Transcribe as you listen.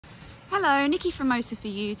Hello, Nikki from Motor For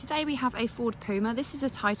You. Today we have a Ford Puma. This is a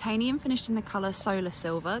titanium finished in the colour Solar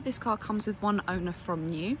Silver. This car comes with one owner from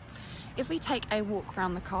new. If we take a walk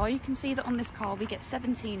around the car, you can see that on this car we get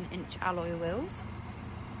 17-inch alloy wheels.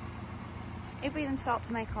 If we then start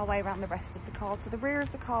to make our way around the rest of the car, to the rear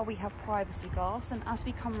of the car we have privacy glass, and as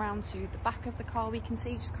we come round to the back of the car we can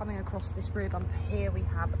see just coming across this rear bumper here we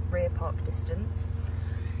have rear park distance.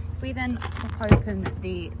 If we then pop open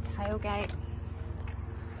the tailgate,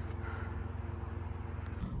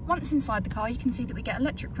 once inside the car you can see that we get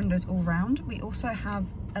electric windows all round. We also have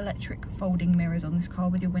electric folding mirrors on this car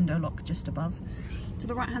with your window lock just above. To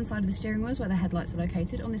the right hand side of the steering wheel is where the headlights are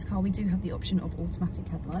located. On this car we do have the option of automatic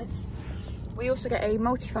headlights. We also get a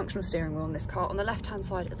multifunctional steering wheel on this car. On the left hand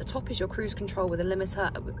side at the top is your cruise control with a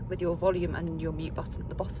limiter with your volume and your mute button at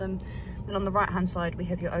the bottom. Then on the right hand side we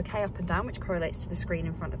have your OK up and down, which correlates to the screen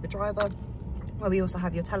in front of the driver, where we also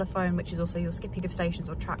have your telephone, which is also your skipping of stations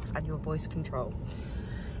or tracks, and your voice control.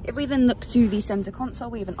 If we then look to the centre console,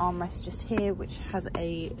 we have an armrest just here which has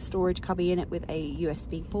a storage cubby in it with a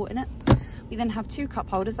USB port in it. We then have two cup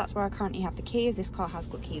holders. That's where I currently have the key, as this car has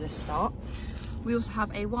got keyless start. We also have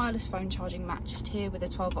a wireless phone charging mat just here with a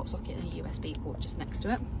 12-volt socket and a USB port just next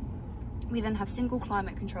to it. We then have single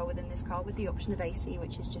climate control within this car with the option of AC,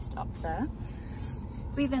 which is just up there.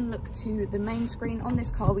 If we then look to the main screen on this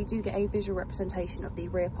car, we do get a visual representation of the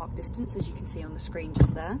rear park distance, as you can see on the screen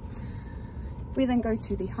just there. If we then go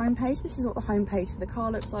to the home page, this is what the home page for the car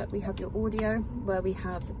looks like. We have your audio, where we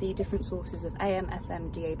have the different sources of AM, FM,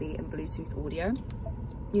 DAB and Bluetooth audio.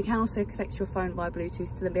 You can also connect your phone via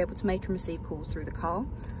Bluetooth to then be able to make and receive calls through the car.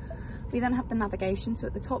 We then have the navigation, so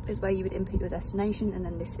at the top is where you would input your destination, and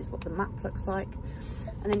then this is what the map looks like.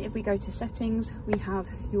 And then if we go to settings, we have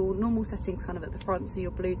your normal settings kind of at the front, so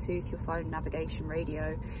your Bluetooth, your phone, navigation,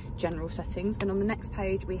 radio, general settings. Then on the next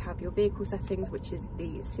page we have your vehicle settings, which is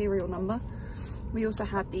the serial number. We also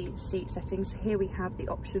have the seat settings. Here we have the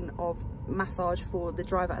option of massage for the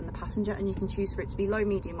driver and the passenger, and you can choose for it to be low,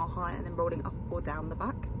 medium or high, and then rolling up or down the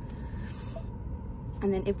back.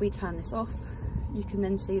 And then if we turn this off, you can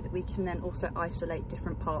then see that we can then also isolate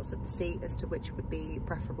different parts of the seat as to which would be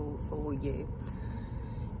preferable for you.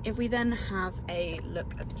 If we then have a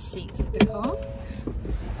look at the seats of the car,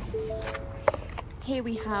 here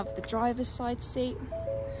we have the driver's side seat,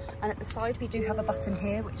 and at the side we do have a button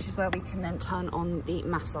here which is where we can then turn on the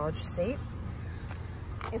massage seat.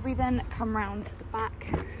 If we then come round to the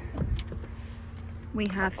back, we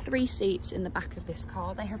have 3 seats in the back of this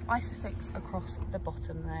car. They have Isofix across the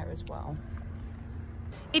bottom there as well.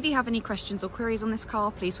 If you have any questions or queries on this car,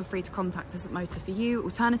 please feel free to contact us at Motor For You.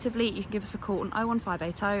 Alternatively, you can give us a call on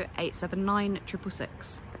 01580 879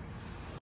 666.